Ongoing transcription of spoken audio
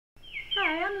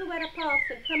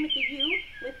Paulson coming to you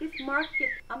with this Market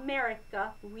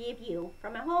America review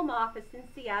from my home office in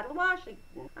Seattle,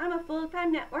 Washington. I'm a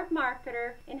full-time network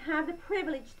marketer and have the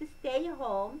privilege to stay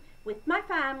home with my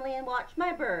family and watch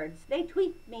my birds. They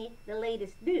tweet me the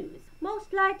latest news.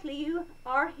 Most likely you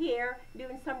are here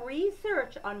doing some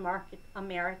research on Market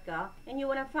America and you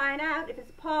want to find out if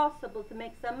it's possible to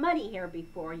make some money here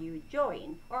before you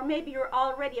join. Or maybe you're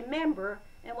already a member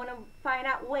and want to find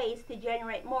out ways to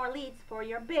generate more leads for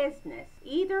your business.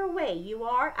 Either way, you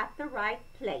are at the right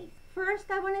place.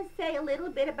 First, I want to say a little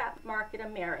bit about Market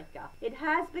America. It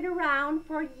has been around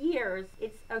for years.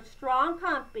 It's a strong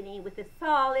company with a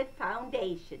solid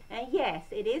foundation. And yes,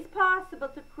 it is possible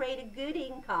to create a good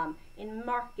income in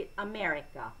Market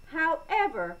America.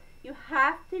 However, you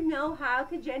have to know how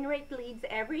to generate leads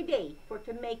every day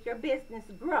to make your business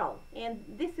grow. And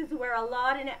this is where a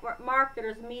lot of network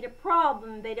marketers meet a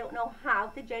problem. They don't know how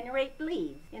to generate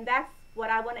leads. And that's what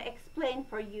I want to explain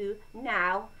for you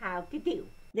now how to do.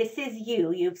 This is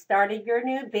you. You've started your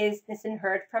new business and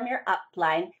heard from your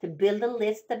upline to build a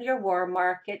list of your warm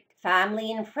market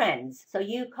family and friends. So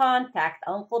you contact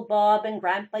Uncle Bob and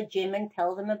Grandpa Jim and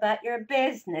tell them about your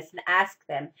business and ask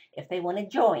them if they want to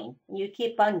join. You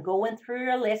keep on going through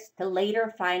your list to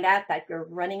later find out that you're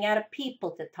running out of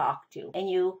people to talk to and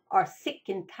you are sick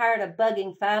and tired of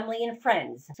bugging family and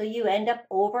friends. So you end up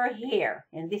over here.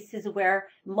 And this is where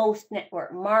most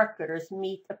network marketers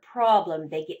meet a problem.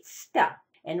 They get stuck.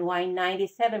 And why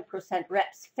 97%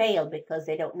 reps fail because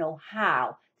they don't know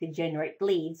how to generate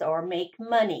leads or make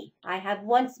money. I have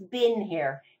once been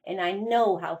here and I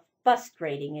know how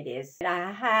frustrating it is. And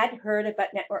I had heard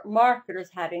about network marketers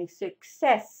having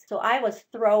success. So I was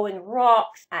throwing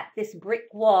rocks at this brick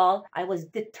wall. I was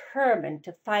determined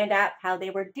to find out how they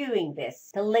were doing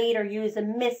this, to later use a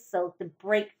missile to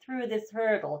break through this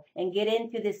hurdle and get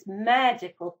into this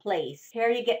magical place. Here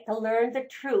you get to learn the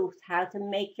truth, how to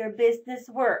make your business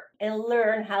work, and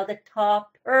learn how the top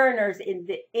earners in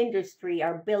the industry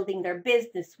are building their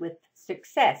business with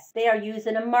success. They are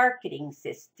using a marketing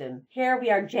system. Here we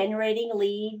are generating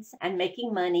leads and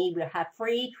making money. We have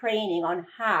free training on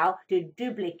how to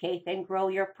duplicate and grow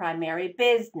your primary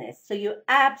business. So you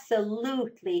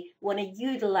absolutely want to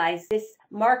utilize this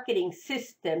marketing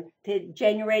system to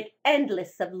generate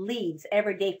endless of leads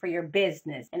every day for your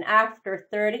business. And after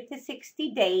 30 to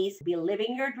 60 days, be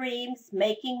living your dreams,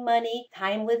 making money,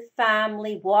 time with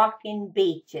family, walking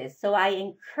beaches. So I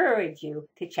encourage you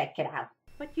to check it out.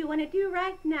 What you want to do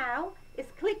right now is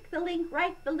click the link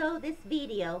right below this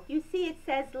video. You see it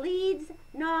says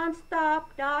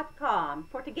leadsnonstop.com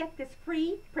to get this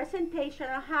free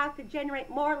presentation on how to generate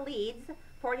more leads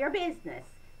for your business.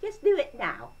 Just do it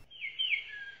now.